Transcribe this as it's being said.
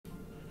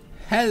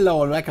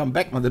Hello and welcome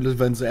back, my little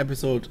friends, to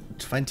episode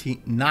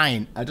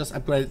 29. I just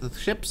upgraded the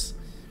ships.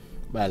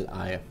 Well,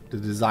 the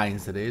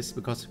designs that is,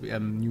 because we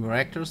have new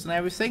reactors and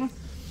everything.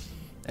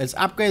 Let's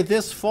upgrade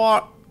this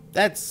for...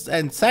 That's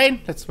insane.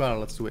 Let's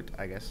do it,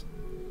 I guess.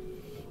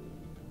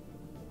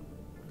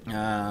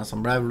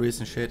 Some rivalries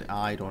and shit.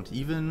 I don't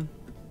even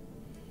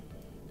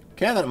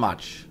care that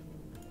much.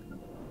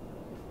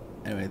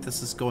 Anyway,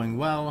 this is going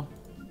well.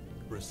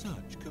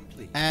 Research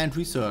complete. And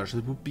research.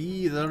 It would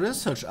be the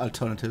research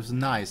alternatives.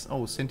 Nice.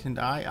 Oh, sentient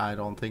eye. I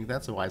don't think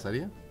that's a wise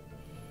idea.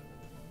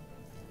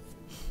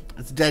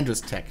 It's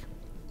dangerous tech.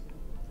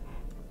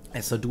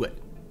 And so do it.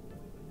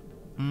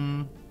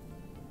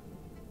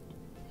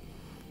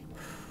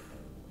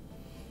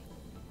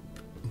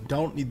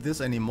 Don't need this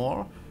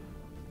anymore.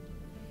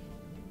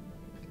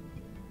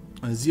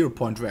 A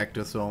 0-point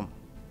reactor, so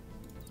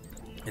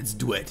let's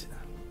do it.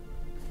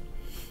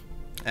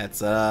 That's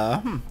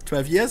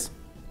 12 years.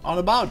 All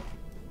about.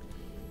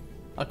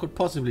 I could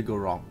possibly go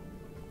wrong.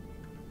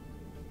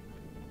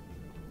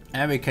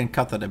 And we can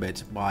cut that a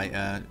bit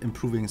by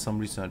improving some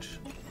research.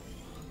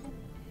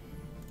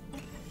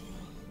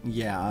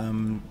 Yeah,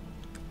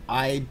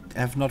 I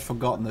have not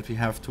forgotten that we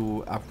have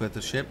to upgrade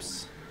the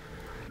ships.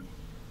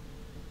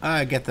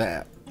 I get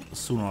there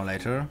sooner or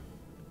later.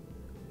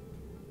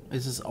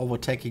 Is this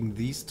overtaking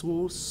these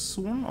two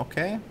soon?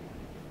 Okay.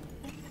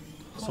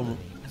 So,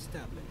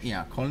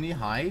 yeah, colony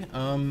high.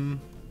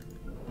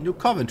 New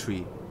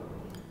Coventry.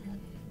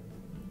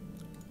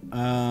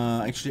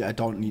 Actually, I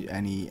don't need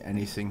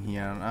anything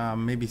here.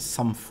 Maybe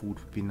some food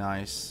would be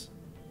nice.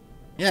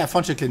 Yeah,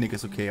 function clinic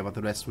is okay, but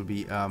the rest will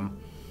be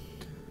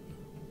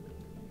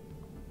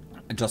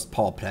just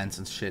power plants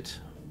and shit.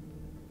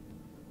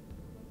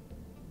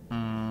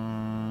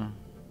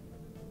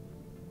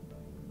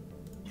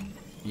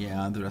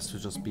 Yeah, the rest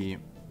will just be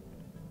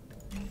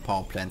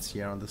power plants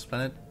here on this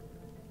planet.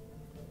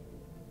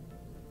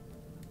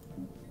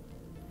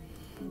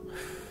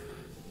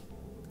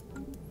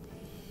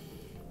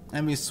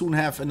 And we soon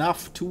have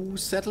enough to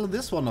settle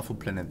this wonderful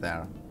planet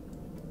there.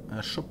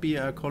 Should be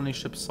a colony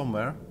ship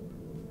somewhere.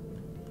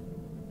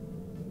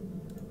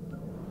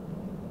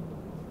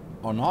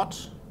 Or not?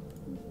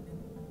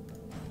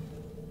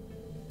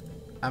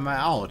 Am I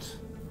out?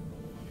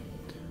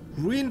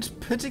 Ruined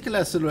particular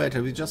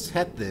accelerator, we just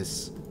had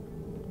this.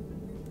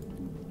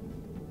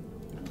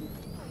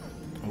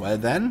 Well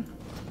then.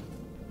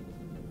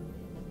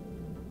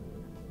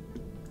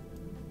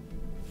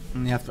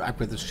 You have to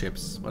upgrade the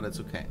ships, but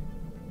it's okay.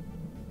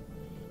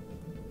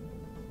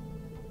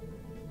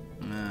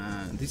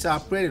 These are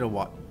upgraded or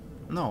what?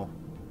 No.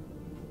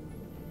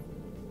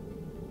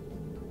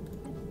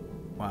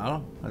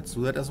 Well, let's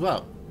do that as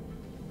well.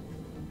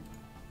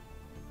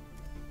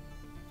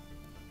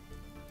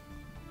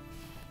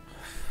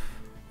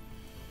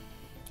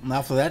 And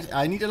after that,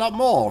 I need a lot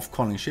more of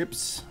colony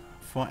ships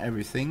for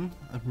everything.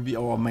 That will be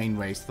our main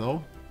race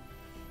though.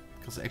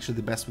 Because it's actually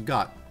the best we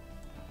got.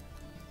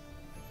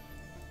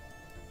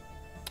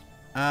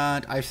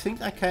 And I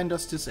think I can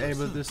just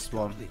disable this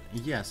one.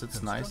 Yes,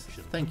 it's nice.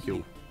 Thank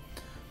you.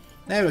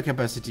 Naval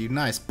capacity,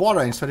 nice.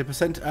 Border range,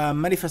 30%.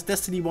 Manifest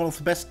Destiny, one of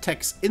the best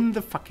techs in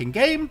the fucking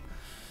game.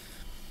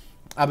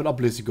 I would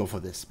obviously go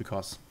for this,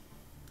 because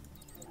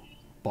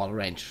border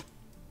range.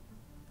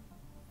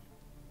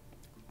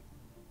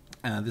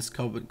 This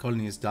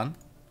colony is done.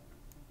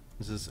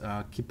 This is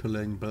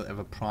Kipling Bill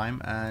Ever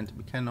Prime, and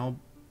we can now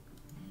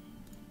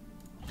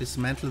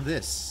dismantle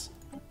this.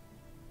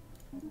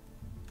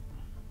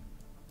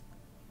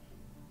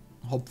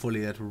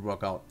 Hopefully that will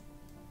work out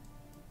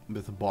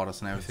with the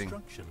borders and everything.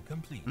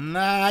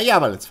 Nah, yeah,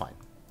 but it's fine.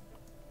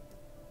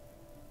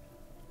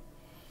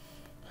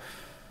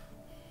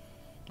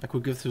 I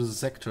could give through the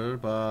sector,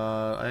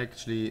 but I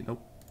actually... Nope.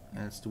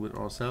 Let's do it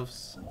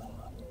ourselves.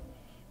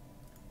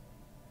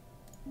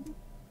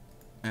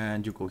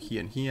 And you go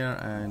here and here,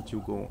 and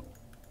you go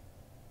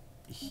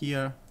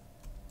here.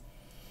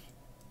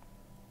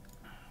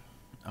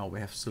 Oh,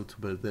 we have still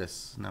to build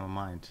this. Never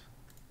mind.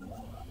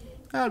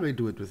 I'll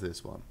do it with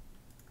this one.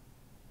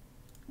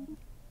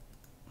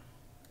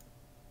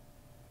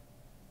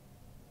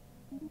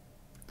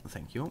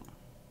 Thank you.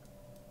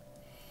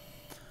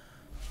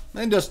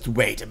 And just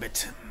wait a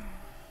bit.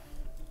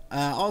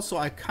 Also,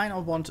 I kind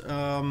of want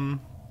from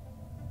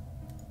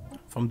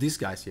these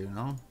guys here, you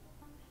know.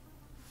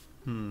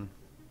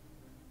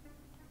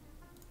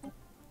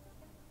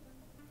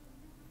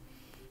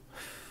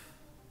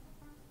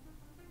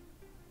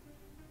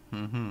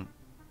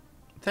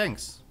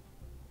 Thanks.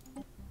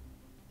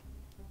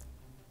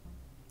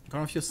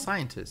 One of your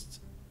scientists.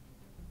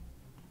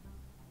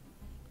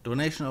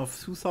 Donation of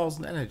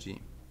 2000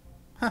 energy.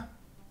 Huh.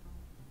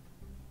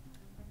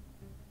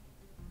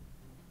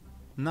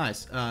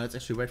 Nice. Let's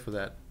actually wait for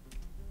that.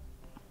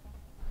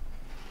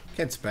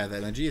 Can't spare the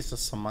energy, it's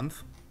just some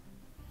month.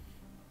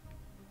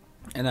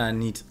 And I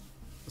need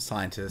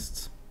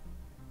scientists.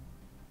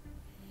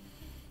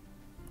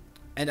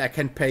 And I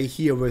can pay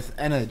here with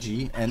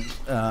energy and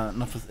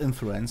not with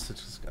influence, which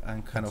is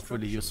kind of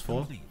really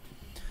useful.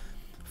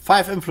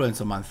 5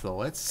 influence a month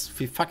though. It's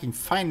fucking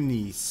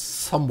finally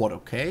somewhat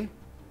okay.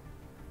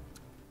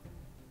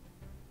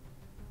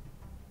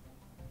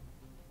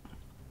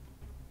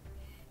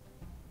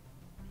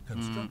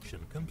 Construction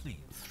complete.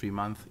 3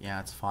 months, yeah,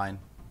 it's fine.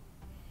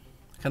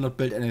 Cannot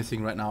build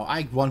anything right now.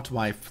 I want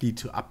my fleet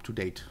to up to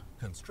date.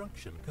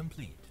 Construction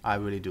complete. I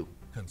really do.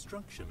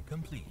 Construction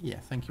complete. Yeah,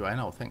 thank you. I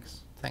know.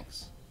 Thanks.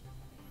 Thanks.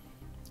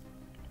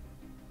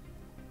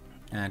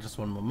 And just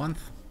 1 more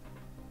month.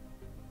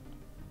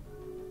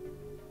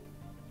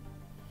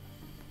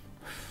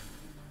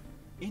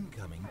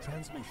 Incoming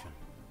transmission.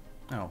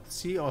 Oh,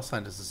 see, our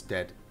scientist is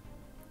dead.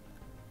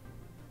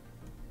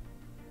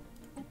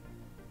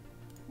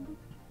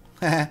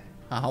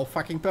 How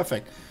fucking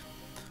perfect.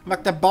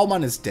 Magda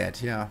Baumann is dead,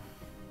 yeah.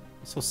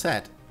 So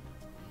sad.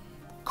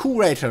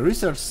 Curator,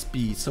 research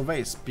speed,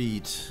 survey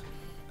speed,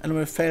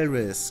 animal fail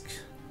risk.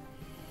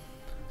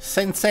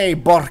 Sensei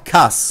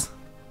Borkas.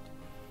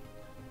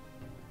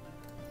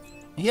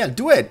 Yeah,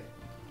 do it.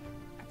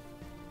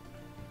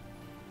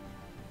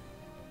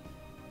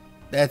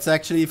 That's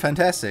actually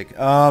fantastic.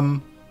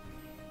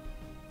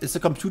 It's a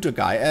computer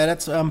guy.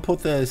 Let's put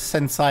the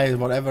Sensei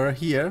whatever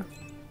here.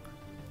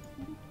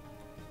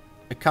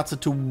 It cuts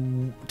it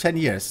to 10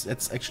 years.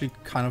 It's actually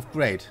kind of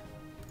great.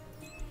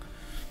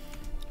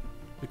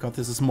 Because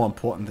this is more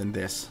important than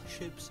this.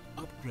 Ships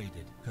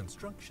upgraded.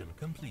 Construction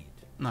complete.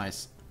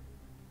 Nice.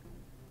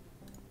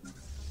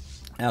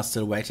 Yeah,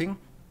 still waiting.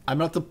 I'm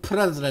not the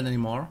president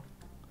anymore.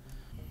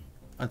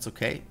 That's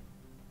okay.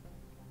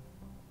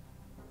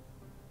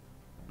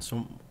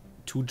 So,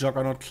 2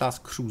 Juggernaut class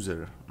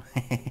cruiser.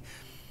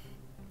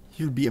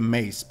 You'll be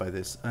amazed by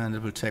this, and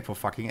it will take for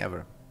fucking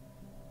ever.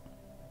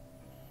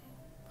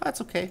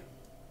 That's okay.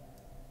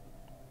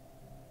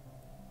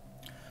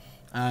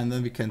 And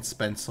then we can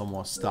spend some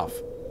more stuff.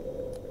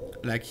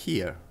 Like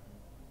here.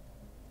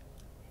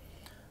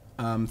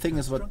 Thing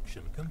is what...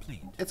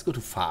 Complete. Let's go to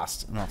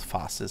fast, not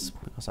fastest,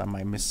 because I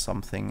might miss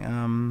something.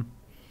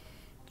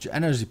 The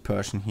energy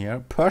person here.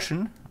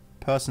 Person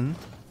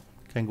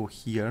can go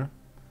here.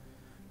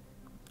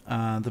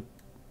 The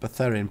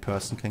Betharian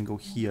person can go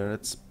here.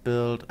 Let's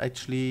build,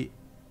 actually...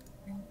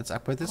 Let's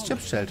upgrade this ship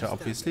shelter,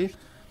 obviously.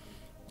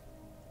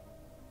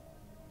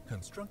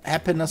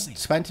 Happiness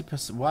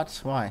 20%. What?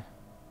 Why?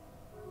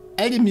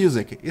 Alien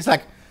music. It's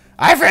like,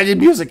 I have alien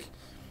music.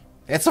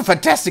 It's so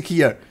fantastic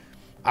here.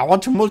 I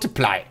want to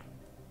multiply.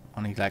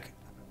 Only like,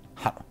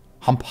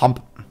 hump.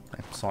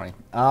 Sorry.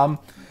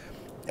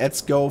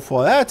 Let's go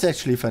for that. It's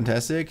actually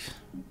fantastic.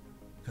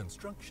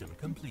 Construction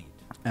complete.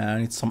 I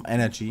need some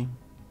energy.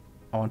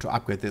 I want to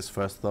upgrade this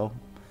first though.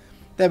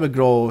 They will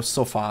grow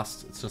so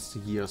fast. It's just a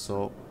year,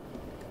 so.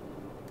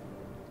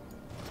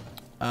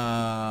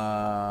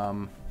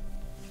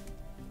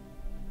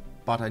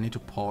 But I need to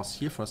pause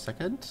here for a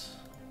second.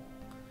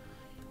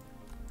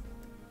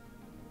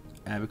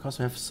 Because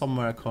we have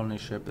somewhere a colony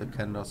ship, it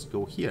can just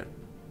go here.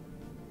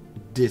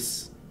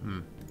 This.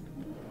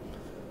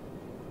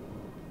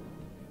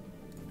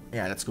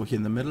 Yeah, let's go here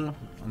in the middle.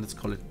 And let's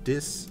call it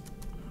this.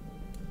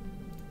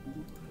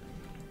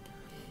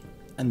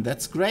 And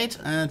that's great.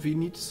 And we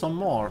need some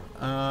more.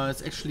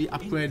 It's actually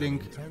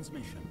upgrading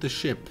the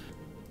ship.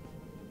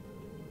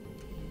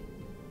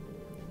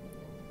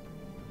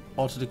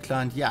 Auto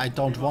declined. Yeah, I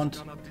don't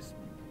want...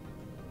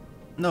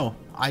 No,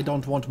 I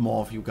don't want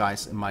more of you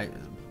guys in my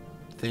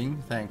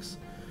thing. Thanks.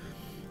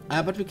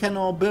 But we can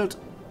now build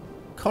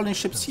colony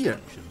ships here.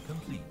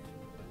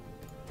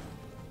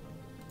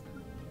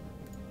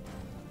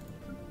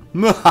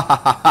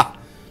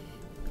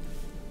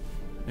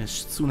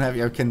 Soon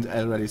I can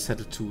already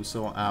settle 2.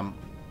 So,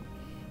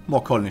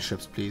 more colony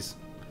ships, please.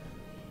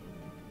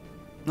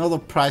 No, the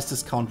price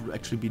discount would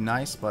actually be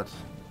nice, but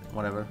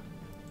whatever.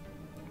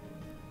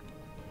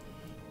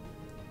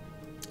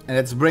 And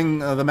let's bring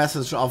the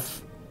message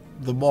of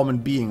the Mormon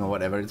being or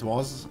whatever it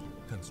was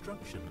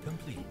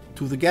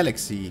to the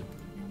galaxy.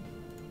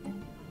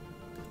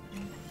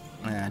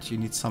 And you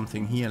need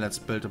something here. Let's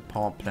build a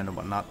power plant or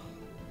whatnot.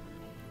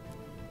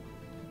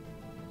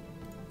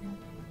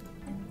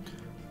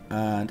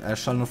 And I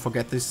shall not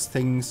forget these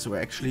things. So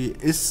actually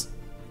is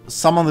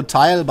some on the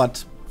tile,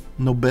 but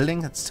no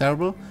building. That's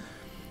terrible.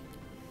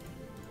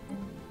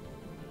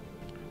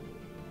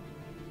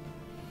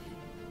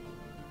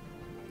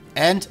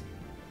 And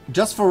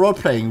just for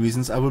role-playing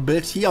reasons, I will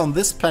build here on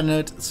this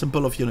planet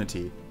Symbol of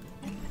Unity.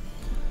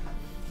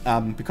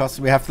 Because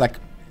we have like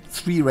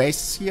 3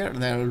 races here,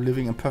 and they're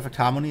living in perfect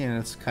harmony, and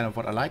it's kind of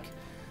what I like.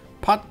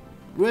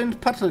 We're in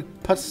particle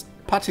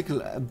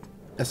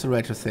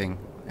accelerator thing.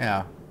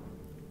 Yeah.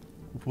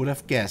 Would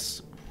have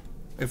guessed.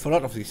 We have a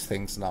lot of these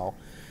things now.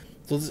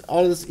 So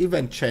all this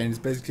event chain is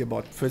basically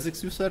about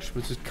physics research,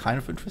 which is kind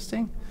of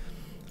interesting.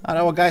 And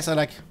our guys are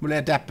like, will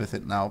adapt with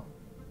it now.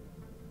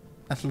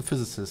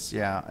 Astrophysicists,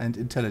 yeah, and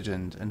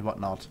intelligent and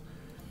whatnot.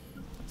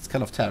 It's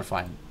kind of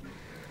terrifying.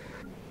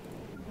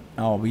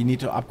 Oh, we need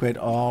to upgrade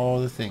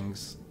all the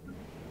things.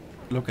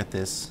 Look at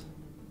this.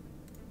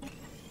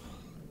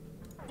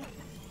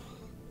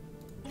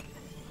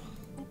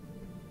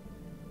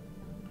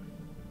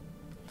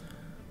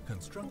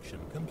 Construction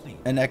complete.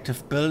 An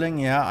active building,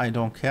 yeah, I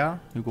don't care.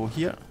 You go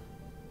here.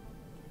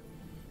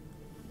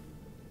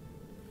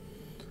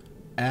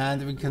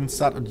 And we can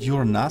start at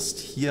Uranus.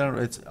 Here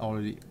it's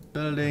already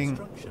building.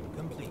 Construction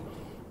complete.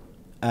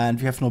 And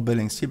we have no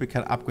buildings here. We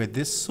can upgrade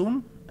this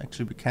soon.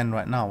 Actually, we can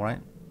right now, right?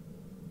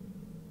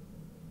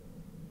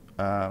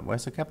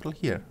 Where's the capital?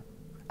 Here.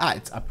 Ah,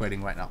 it's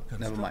upgrading right now.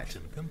 Never mind.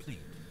 Complete.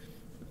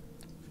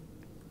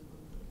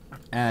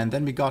 And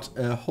then we got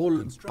a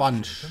whole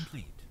bunch.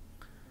 Complete.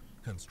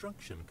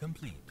 Construction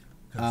complete.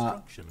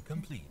 Construction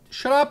complete.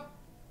 Shut up!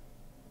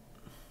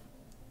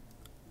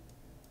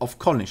 Of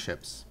colony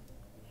ships.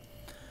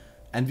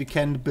 And we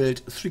can build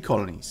 3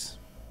 colonies.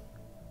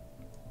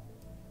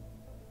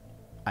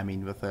 I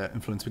mean, with the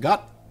influence we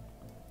got.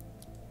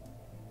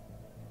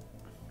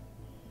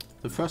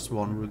 The first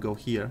one will go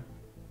here.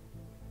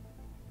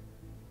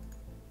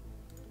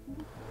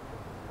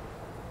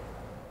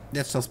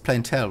 That's just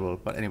plain terrible,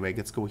 but anyway,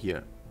 let's go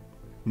here.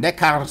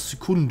 Neckar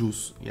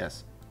Secundus,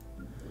 yes.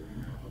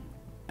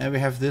 And we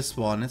have this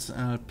one. It's an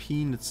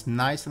Alpine, it's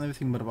nice and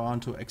everything, but I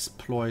want to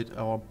exploit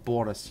our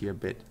borders here a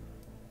bit.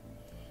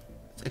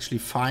 It's actually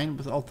fine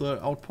without the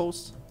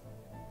outpost.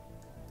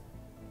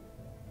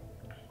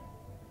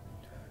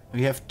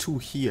 We have 2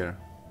 here.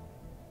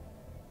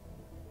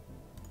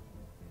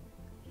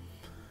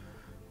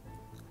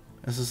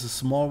 This is a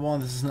small one,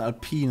 this is an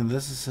Alpine, and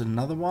this is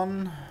another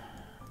one.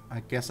 I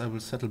guess I will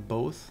settle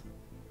both.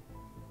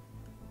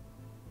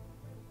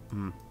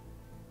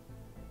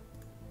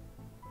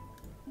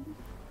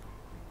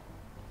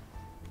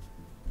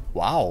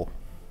 Wow.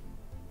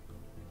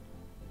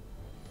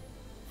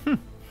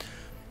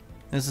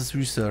 This is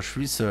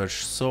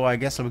research. So I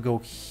guess I will go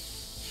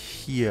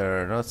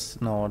here. That's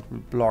no, we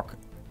block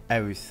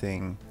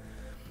everything.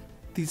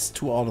 These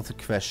 2 out of the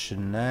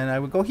question, and I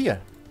will go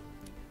here.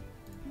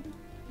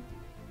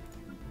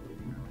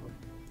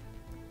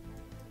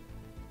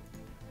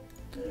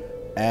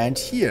 And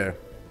here.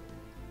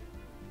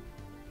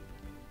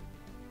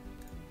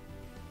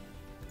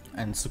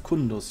 And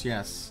Secundus,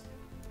 yes.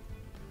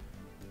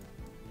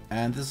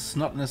 And this is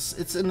not in a,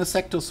 it's in a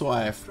sector, so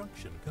I have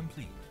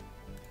complete.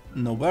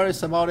 No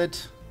worries about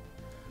it.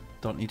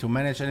 Don't need to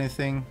manage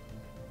anything.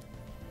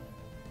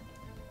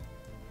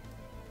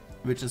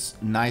 Which is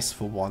nice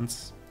for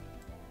once.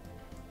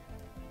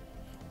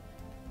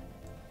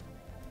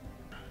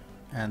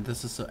 And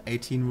this is a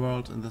 18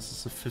 world and this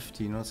is a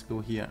 15. Let's go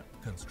here.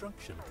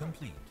 Construction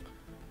complete.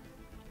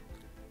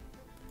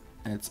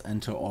 Let's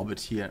enter orbit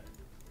here.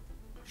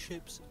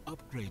 Ships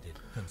upgraded.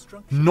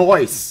 Construction.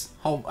 Noise!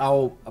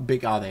 How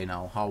big are they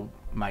now? How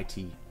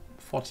mighty?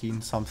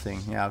 14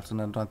 something. Yeah, it's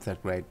not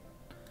that great.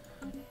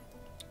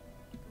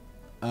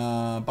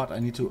 But I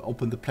need to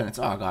open the planets.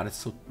 Oh god, it's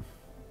so...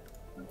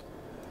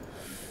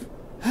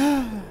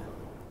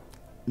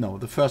 No,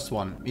 the first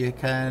one. We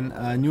can...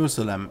 New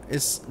Jerusalem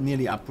is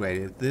nearly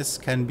upgraded. This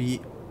can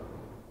be...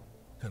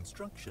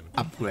 Construction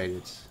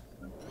upgraded.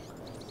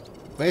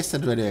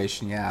 Wasted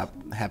radiation, yeah,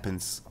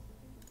 happens.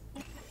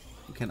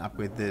 We can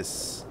upgrade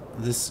this.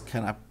 This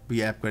can be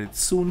upgraded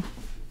soon.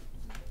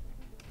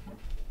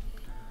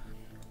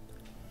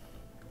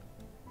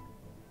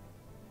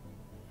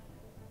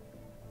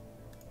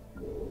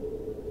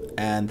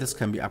 And this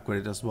can be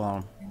upgraded as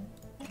well.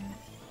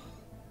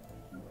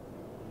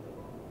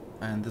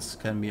 And this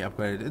can be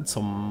upgraded in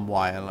some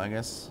while, I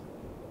guess.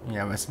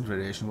 Yeah, wasted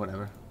radiation,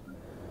 whatever.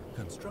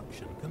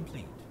 Construction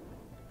complete.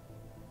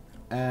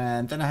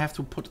 And then I have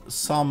to put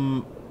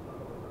some...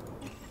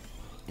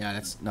 Yeah,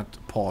 let's not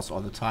pause all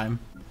the time.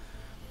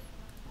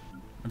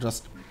 I'll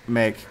just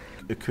make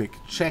a quick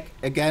check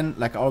again,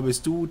 like I always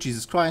do.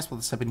 Jesus Christ, what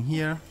is happening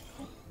here?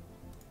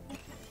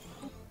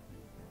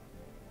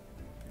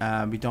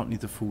 We don't need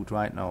the food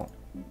right now.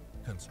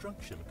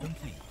 Construction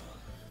complete.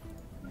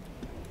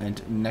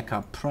 And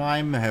Neckar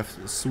Prime, I have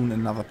soon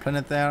another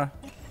planet there.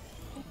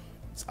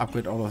 Let's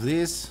upgrade all of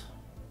these.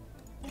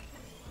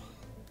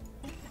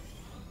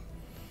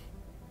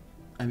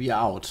 And we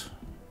are out.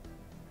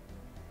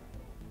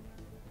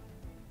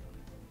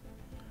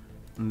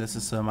 And this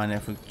is my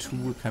Network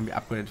 2. It can be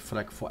upgraded for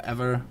like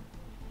forever.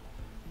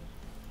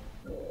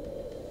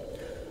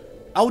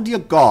 Oh dear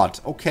god.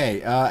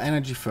 Okay,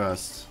 energy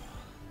first.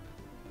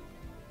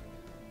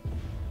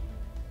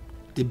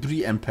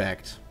 Debris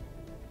impact.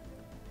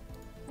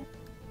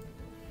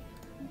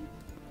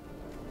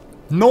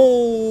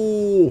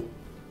 No!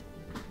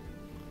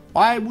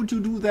 Why would you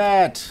do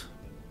that?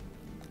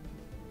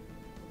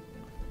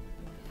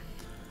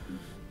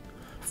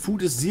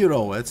 Food is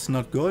 0. It's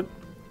not good.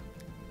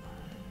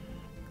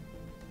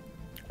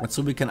 And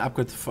so we can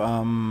upgrade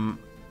from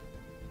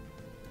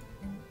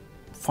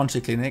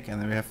Fonche Clinic,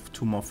 and then we have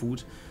 2 more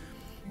food.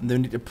 And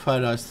then we need a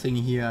paradise thing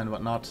here and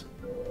whatnot.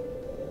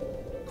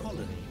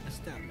 Colony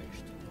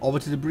established.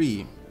 Orbital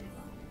debris.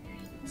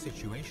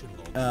 Situation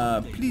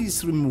log.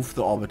 Please remove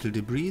the orbital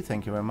debris.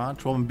 Thank you very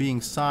much. Roman being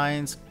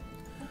signs.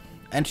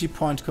 Entry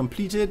point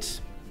completed.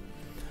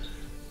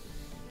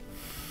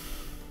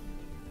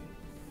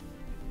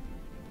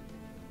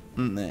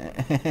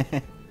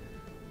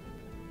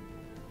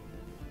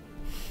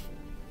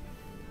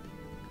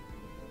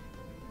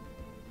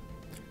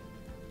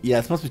 Yeah,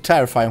 it must be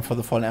terrifying for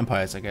the fallen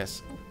empires, I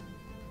guess.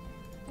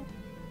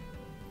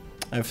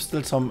 I have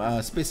still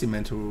some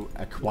specimen to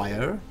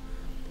acquire,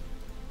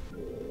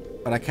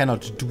 but I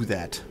cannot do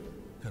that.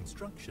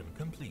 Construction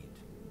complete.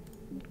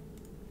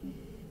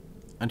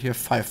 And you have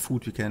 5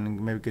 food, we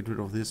can maybe get rid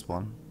of this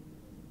one.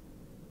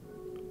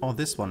 Or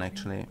this one,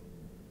 actually.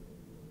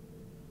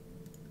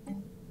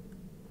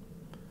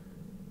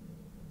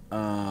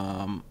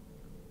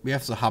 We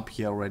have the hub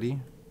here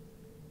already.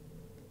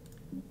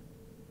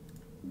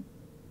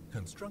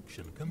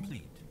 Construction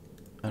complete.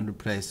 And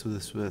replace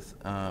this with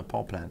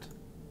power plant.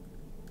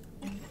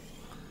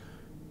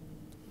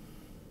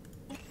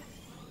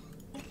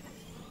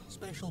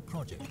 Special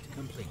project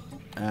complete.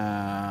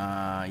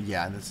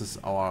 Yeah, this is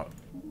our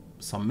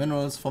some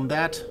minerals from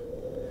that.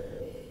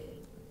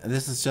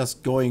 This is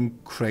just going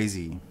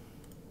crazy.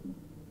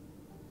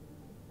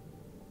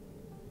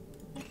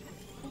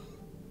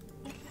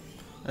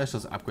 Let's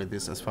just upgrade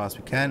this as far as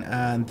we can.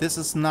 And this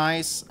is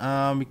nice.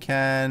 We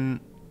can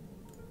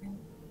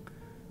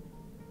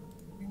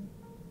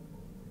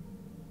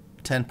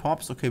 10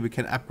 pops. Okay, we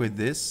can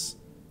this.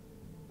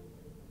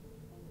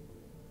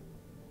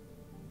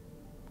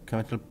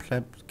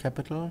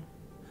 Capital.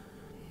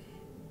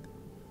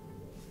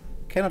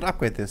 Cannot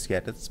upgrade this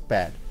yet. It's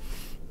bad.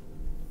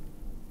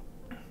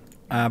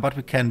 But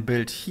we can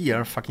build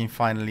here, fucking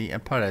finally, a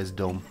Paradise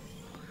Dome.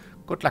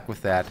 Good luck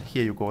with that.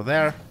 Here you go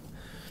there.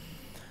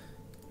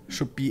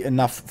 Should be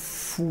enough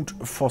food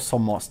for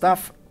some more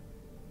stuff.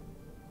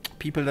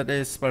 People, that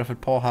is.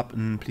 Battlefield Power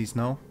Hub, please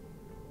no.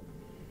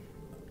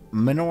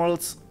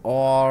 Minerals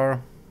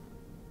or...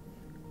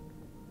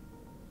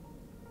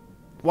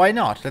 Why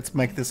not? Let's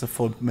make this a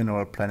full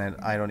mineral planet.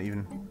 I don't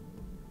even...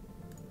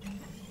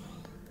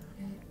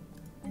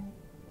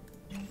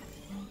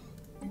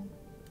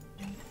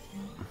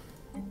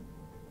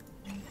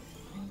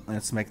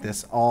 Let's make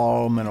this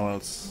all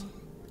minerals.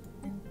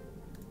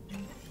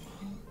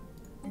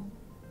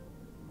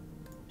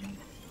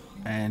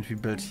 And we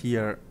build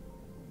here.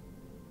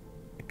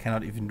 I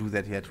cannot even do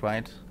that yet,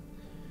 right?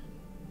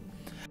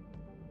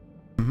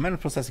 Mineral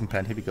processing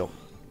plant, here we go.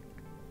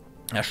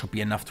 That should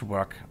be enough to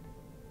work.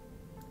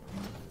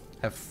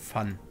 Have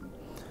fun.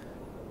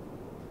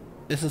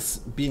 This is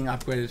being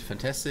upgraded,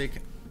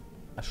 fantastic.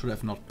 I should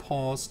have not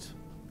paused.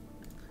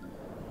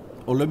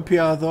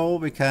 Olympia, though,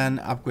 we can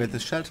upgrade the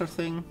shelter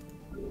thing.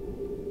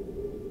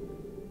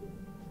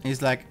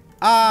 He's like,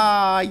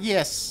 ah,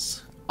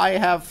 yes, I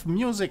have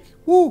music.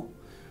 Woo!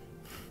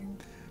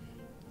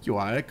 You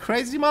are a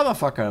crazy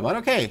motherfucker, but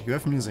okay, you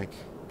have music.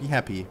 Be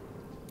happy.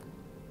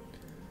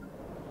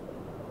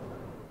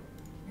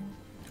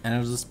 And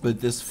I'll just build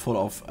this full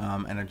of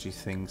energy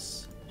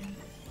things.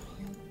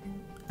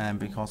 And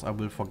because I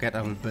will forget,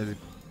 I will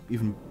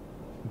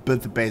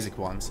build the basic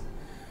ones.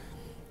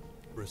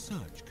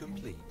 Research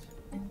complete.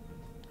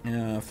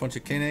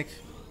 Frontier Clinic.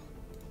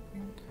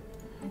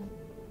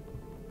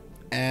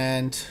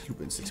 And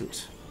Loop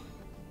Institute.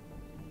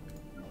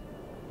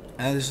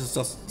 And this is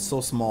just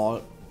so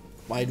small.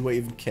 Why do I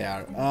even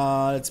care?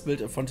 Let's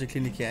build a Frontier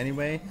Clinic here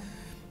anyway.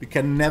 We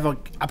can never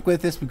upgrade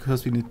this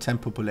because we need 10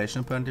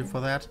 population apparently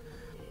for that.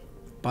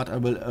 But I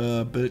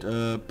will build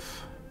a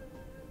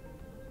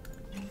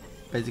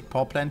basic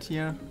power plant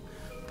here.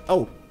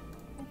 Oh!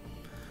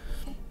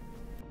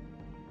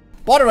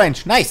 Border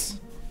range! Nice!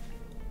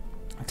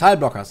 Tile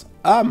blockers.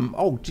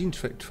 Oh, gene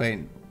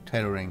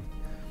tailoring.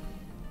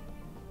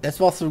 That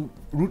was the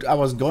route I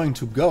was going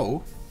to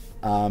go.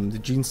 The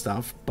gene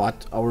stuff.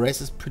 But our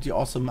race is pretty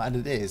awesome as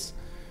it is.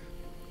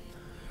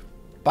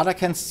 But I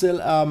can still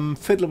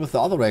fiddle with the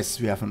other races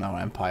we have in our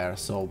empire.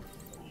 So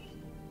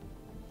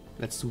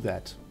let's do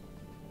that.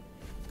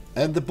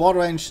 And the border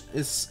range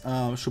is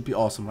should be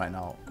awesome right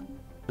now.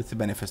 With the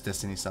Manifest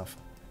Destiny stuff.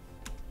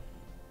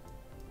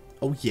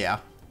 Oh yeah.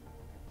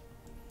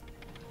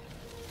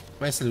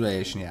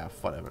 Reconciliation, yeah,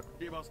 whatever.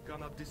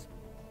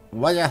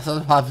 What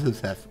else have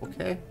this have?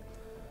 Okay.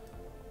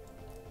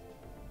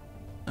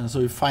 And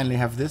so we finally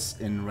have this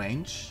in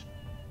range.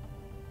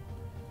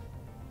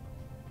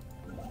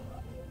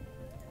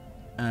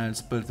 And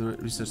let's build the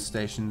research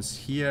stations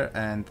here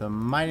and the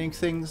mining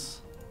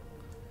things.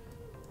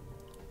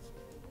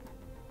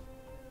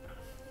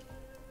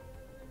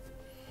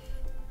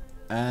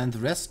 And the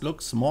rest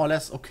looks more or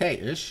less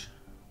okay-ish.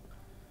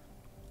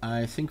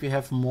 I think we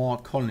have more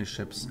colony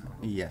ships.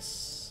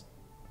 Yes.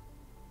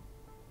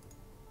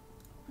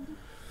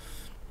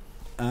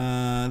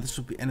 This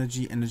should be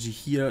energy. Energy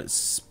here.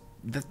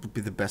 That would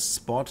be the best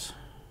spot.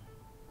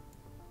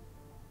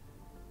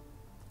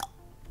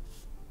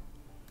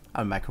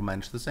 I'll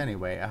micromanage this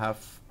anyway. I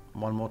have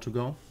one more to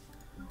go.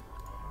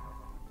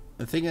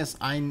 The thing is,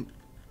 I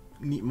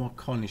need more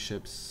colony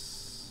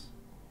ships.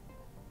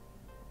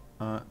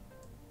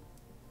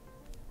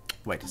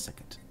 Wait a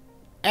second.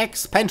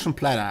 Expansion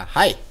planner.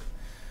 Hi.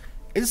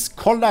 Is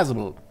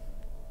colonizable.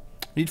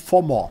 Need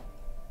 4 more.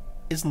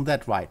 Isn't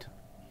that right?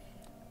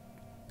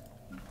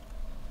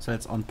 So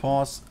it's on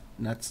pause.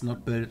 Let's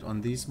not build it on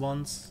these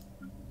ones.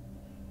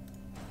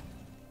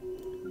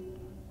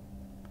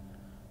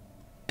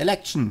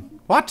 Election.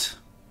 What?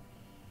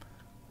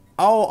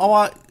 Oh,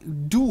 our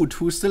dude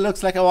who still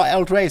looks like our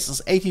old race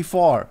is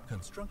 84.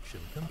 Construction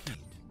complete.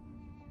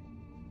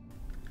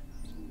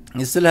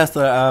 He still has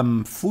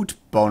the food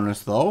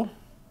bonus though.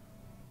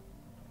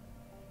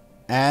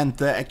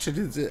 And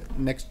actually the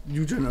next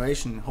new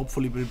generation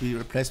hopefully will be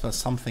replaced by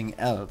something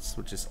else,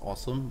 which is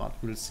awesome, but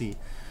we'll see.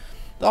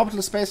 The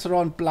orbital space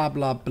around blah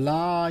blah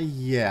blah,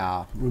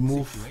 yeah,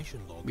 remove.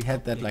 We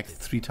had that like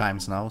 3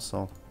 times now,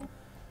 so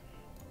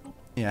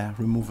yeah,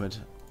 remove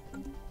it.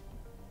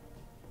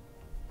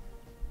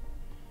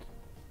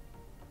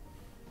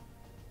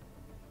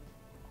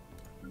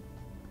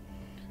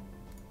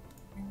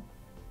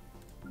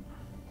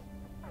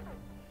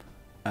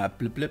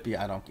 Blip blip,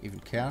 yeah, I don't even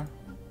care.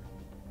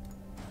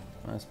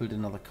 Let's build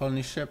another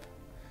colony ship.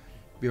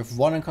 We have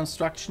 1 in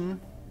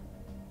construction.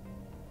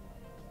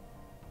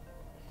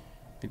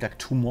 Need like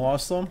 2 more or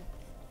so.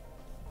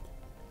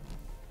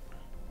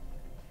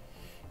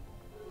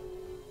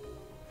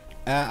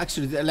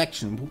 Actually, the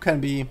election. Who can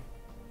be...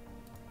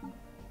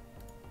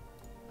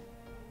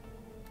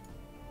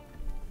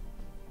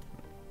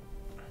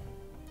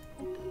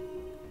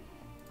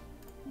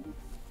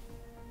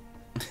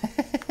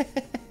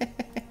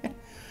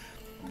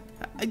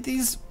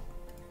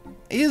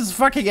 He's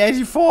fucking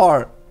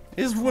 84.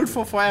 He's ruled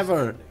for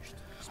forever.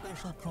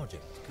 Special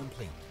project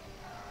complete.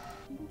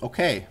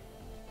 Okay.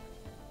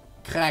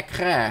 Crack,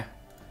 crack.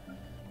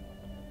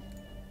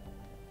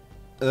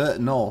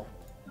 No.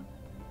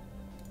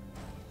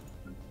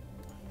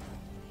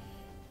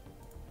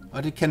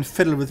 But he can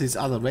fiddle with his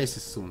other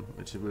races soon,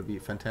 which will be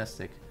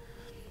fantastic.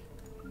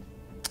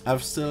 I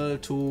have still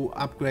to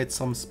upgrade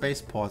some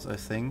spaceports, I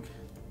think.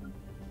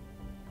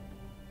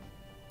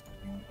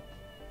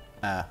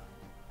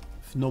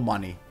 No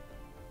money.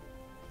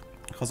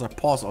 Because I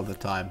pause all the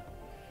time.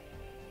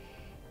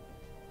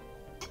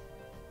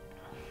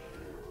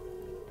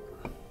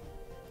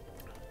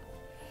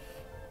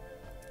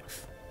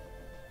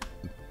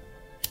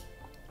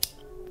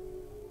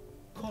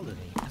 Colony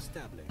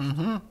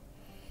established.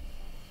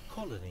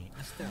 Colony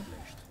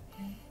established.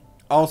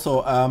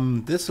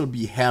 Also, this will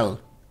be hell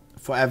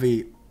for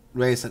every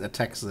race that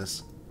attacks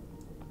this.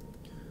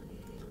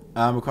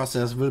 Because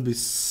there will be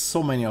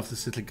so many of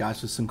these little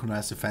guys with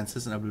synchronized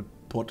defenses, and I will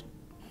put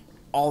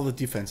all the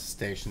defense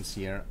stations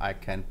here I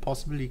can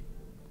possibly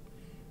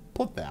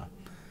put there.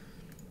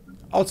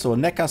 Also,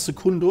 Neca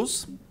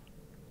Secundus.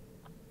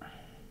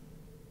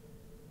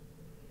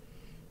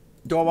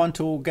 Do I want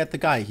to get the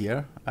guy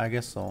here? I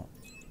guess so.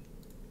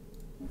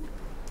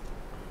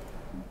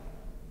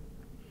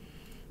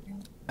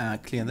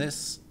 Clear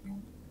this.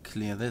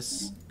 Clear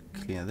this.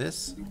 Clear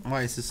this.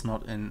 Why is this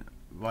not in...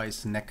 Why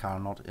is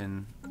Neckar not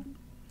in...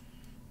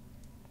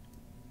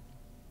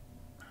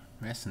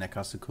 Where's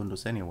Neckar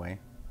Secundus anyway?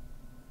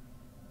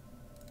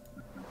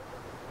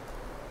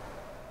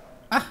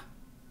 Ah!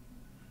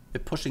 They're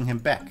pushing him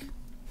back.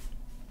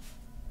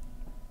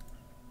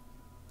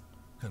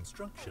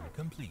 Construction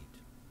complete.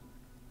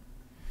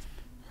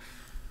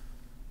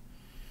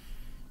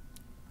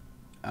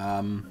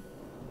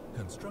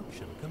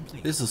 Construction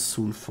complete. This is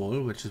soon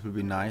full, which will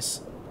be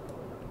nice.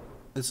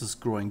 This is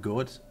growing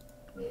good.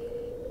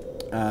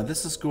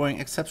 This is growing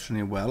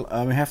exceptionally well.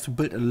 We have to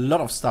build a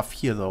lot of stuff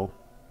here though.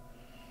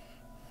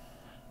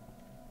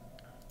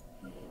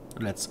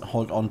 Let's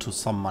hold on to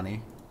some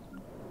money.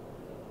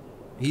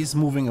 He's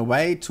moving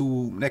away to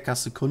Neca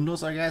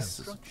Secundus, I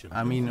guess.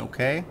 I mean,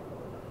 okay.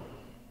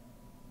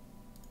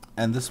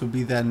 And this will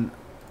be then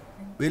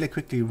really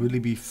quickly really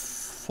be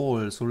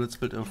full. So let's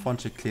build a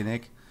frontier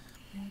clinic.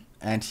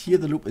 And here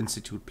the Loop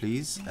Institute,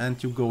 please.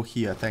 And you go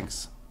here,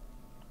 thanks.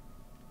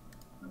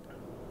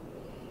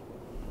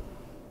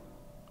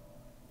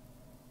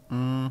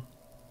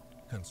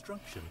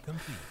 Construction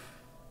complete.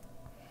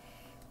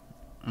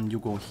 And you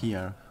go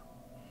here.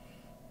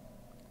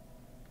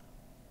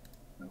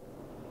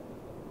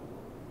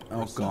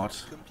 Oh god.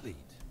 Complete.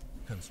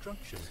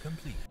 Construction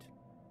complete.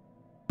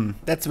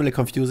 That's really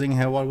confusing.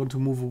 How I want to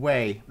move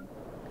away.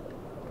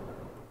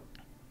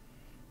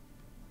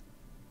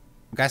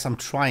 Guys, I'm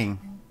trying.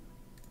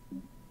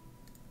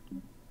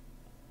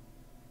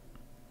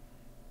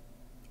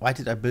 Why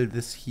did I build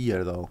this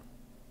here though?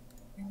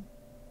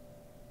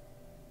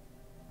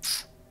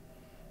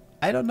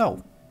 I don't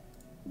know.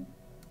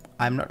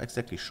 I'm not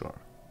exactly sure.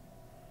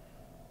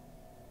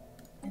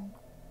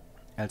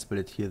 Let's build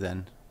it here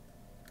then.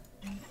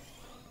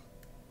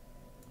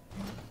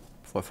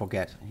 Before I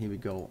forget. Here we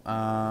go.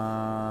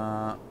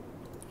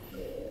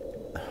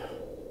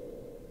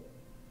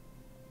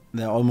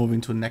 They're all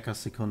moving to Neca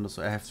Secundus,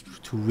 so I have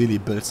to really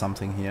build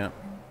something here.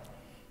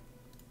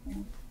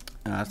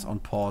 It's on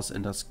pause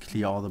and just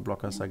clear all the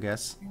blockers, I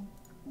guess.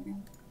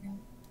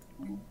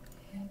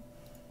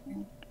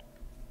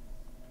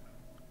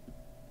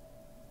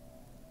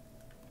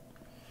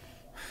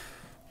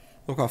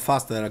 Look how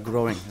fast they are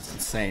growing, it's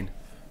insane.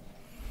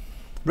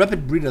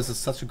 Rapid breeders is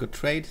such a good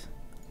trade.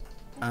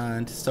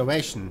 And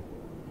starvation.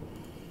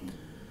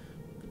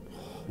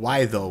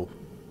 Why though?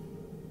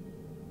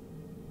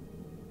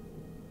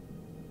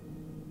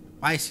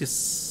 Why is he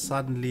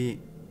suddenly...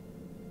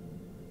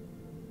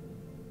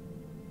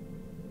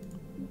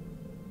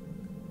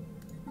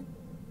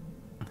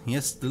 He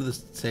has still the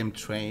same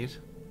trade.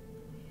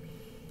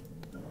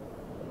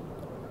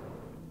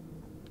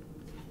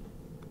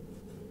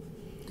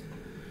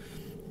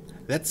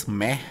 That's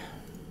meh.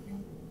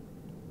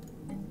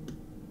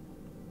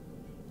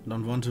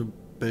 Don't want to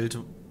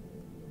build...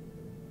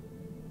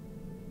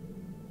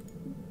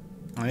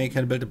 I mean, you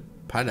can build a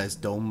paradise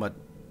dome, but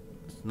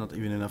it's not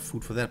even enough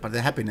food for that. But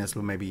the happiness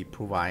will maybe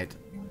provide.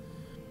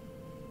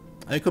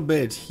 I could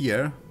build it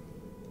here.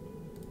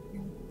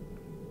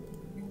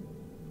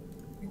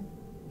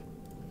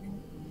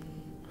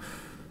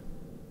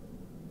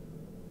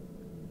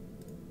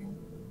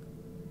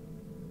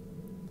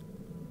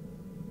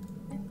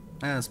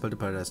 And let's build a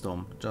paradise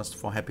dome, just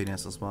for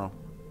happiness as well.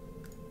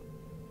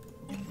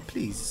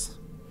 Please.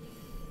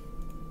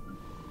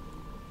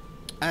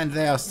 And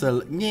they are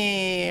still,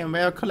 yeah, we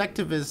are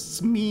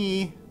collectivists,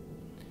 me.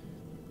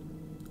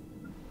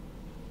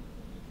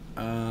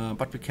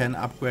 But we can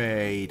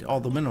upgrade all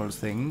the minerals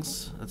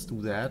things. Let's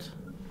do that.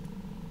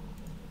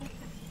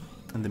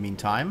 In the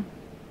meantime.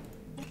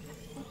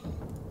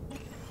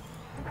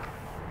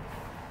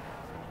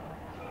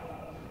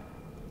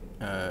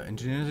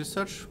 Engineering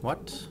research?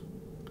 What?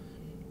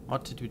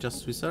 What did we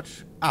just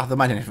research? Ah, the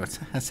mining networks.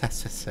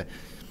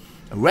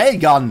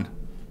 Railgun!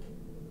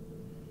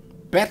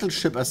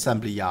 Battleship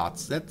assembly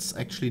yards. That's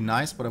actually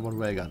nice, but I want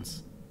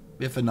railguns.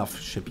 We have enough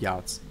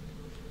shipyards.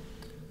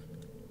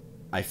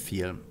 I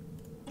feel.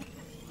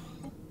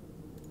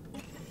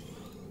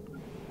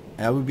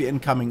 I will be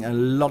incoming a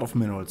lot of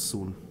minerals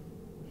soon.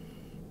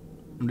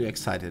 I'm really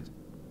excited.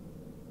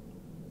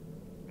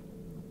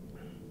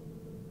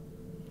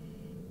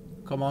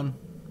 Come on.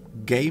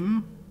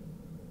 Game.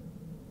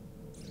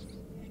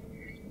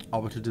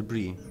 Orbital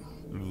debris.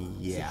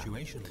 Yeah.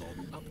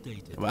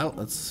 Well,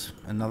 that's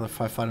another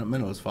 500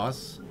 minerals for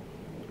us.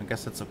 I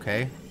guess that's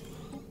okay.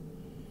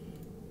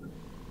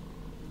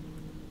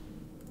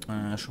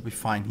 Should be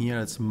fine here.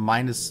 It's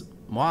minus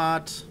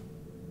what?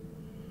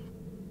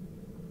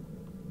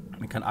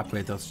 We can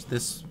upgrade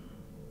this.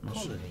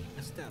 Colony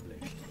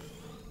established.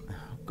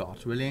 Oh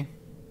God, really?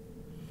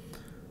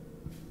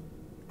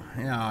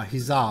 Yeah,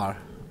 Hizar.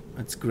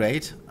 That's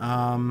great.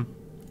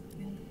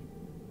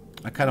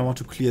 I kind of want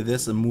to clear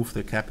this and move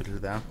the capital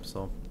there,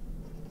 so.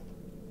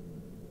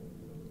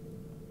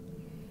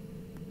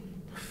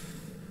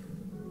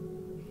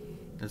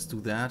 Let's do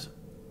that.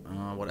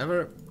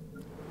 Whatever.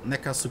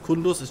 Neca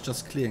Secundus is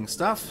just clearing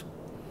stuff.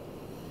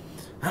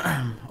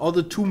 All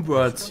the tomb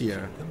words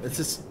here. It's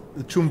just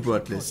the tomb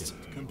word list.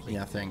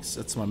 Yeah, thanks.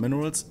 That's my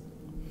minerals.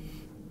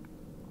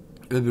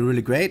 It will be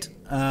really great.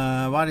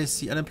 Why is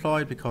he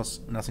unemployed? Because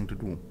nothing to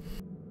do.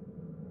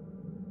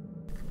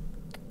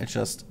 It's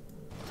just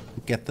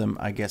get them,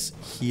 I guess,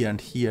 here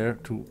and here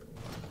to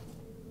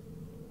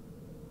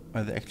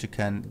where they actually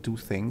can do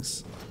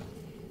things.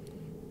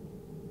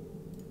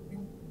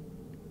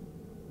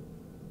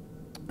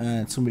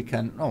 And soon we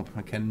can... Oh,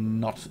 I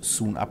cannot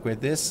soon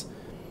upgrade this.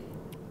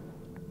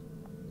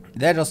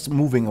 They're just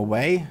moving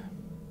away.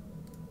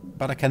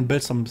 But I can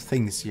build some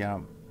things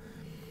here.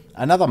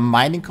 Another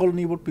mining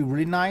colony would be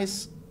really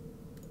nice.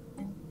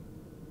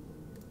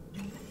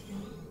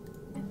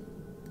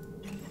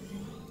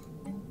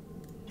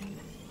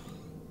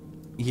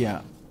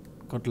 Yeah,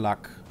 good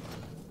luck.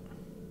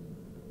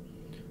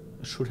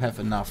 Should have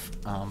enough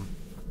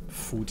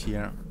food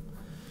here.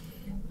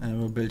 And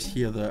we'll build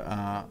here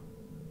the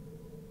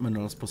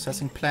minerals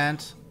processing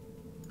plant.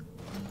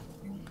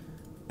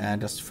 And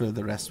just fill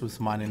the rest with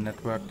mining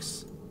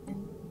networks.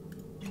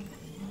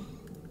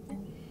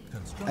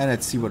 And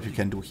let's see what we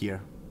can do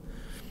here.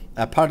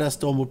 A paradise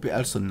dome would be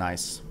also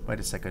nice. Wait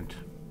a second.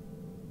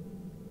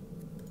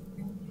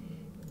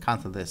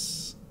 Cancel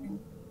this.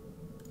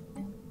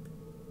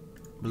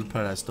 Build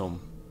paradise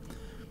dome.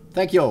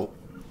 Thank you.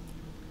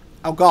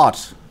 Oh God.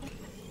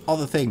 All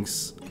the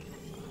things.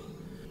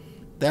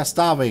 They're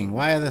starving.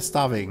 Why are they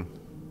starving?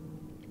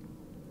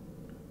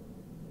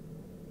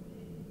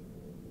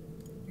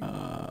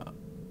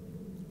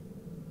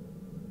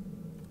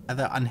 Are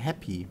they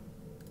unhappy?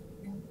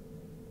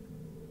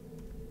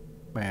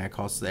 Well,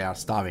 because they are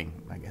starving,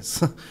 I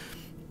guess.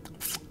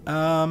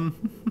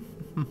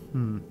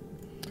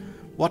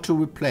 What to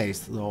replace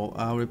though?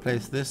 I'll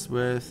replace this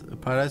with a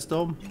paradise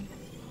dome.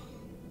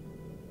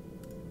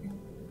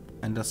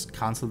 And just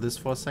cancel this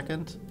for a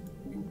second.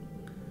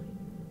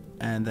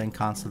 And then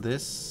cancel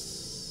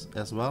this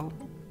as well.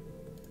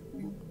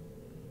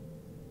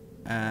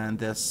 And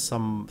there's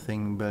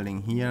something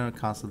building here.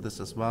 Cancel this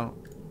as well.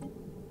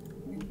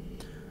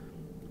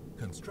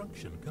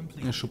 Construction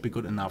complete. It should be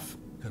good enough.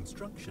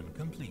 Construction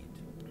complete.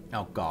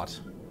 Oh God.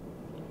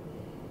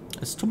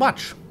 It's too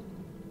much.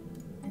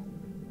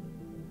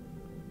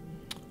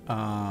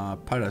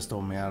 Paradise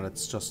dome, yeah,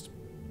 let's just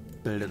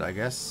build it, I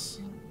guess.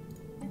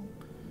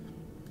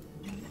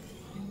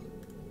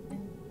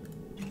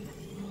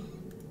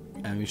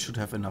 And we should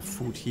have enough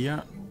food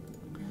here.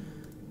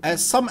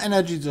 Some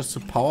energy just to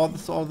power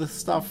all this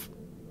stuff.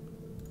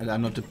 And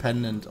I'm not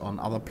dependent on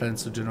other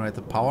planets to generate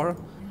the power.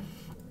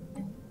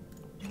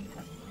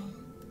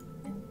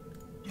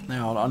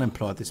 They're all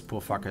unemployed, these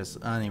poor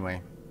fuckers.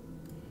 Anyway.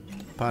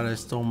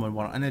 Paradise Dome and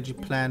one energy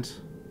plant.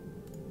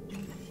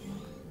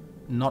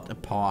 Not a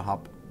power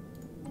hub.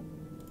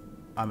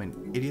 I'm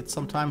an idiot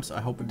sometimes.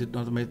 I hope I did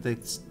not make the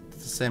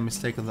same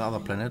mistake on the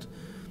other planet.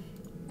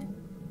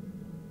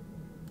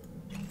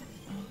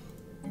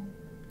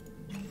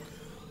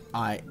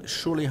 I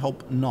surely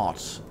hope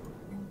not.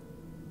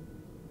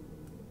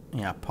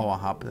 Yeah, power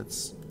hub.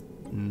 That's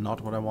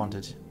not what I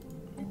wanted.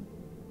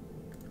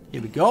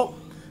 Here we go.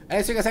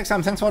 And see you guys next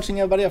time. Thanks for watching,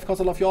 everybody. Of course,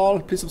 I love you all.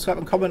 Please subscribe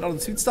and comment on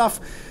the sweet stuff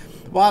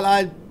while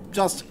I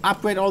just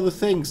upgrade all the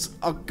things.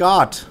 Oh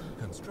God.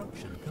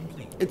 Construction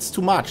complete. It's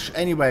too much.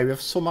 Anyway, we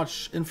have so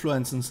much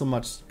influence and so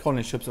much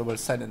colony ships I will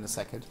send in a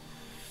second.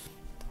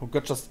 Who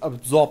got just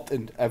absorbed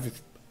in every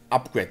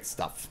upgrade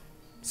stuff.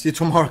 See you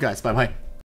tomorrow, guys. Bye bye.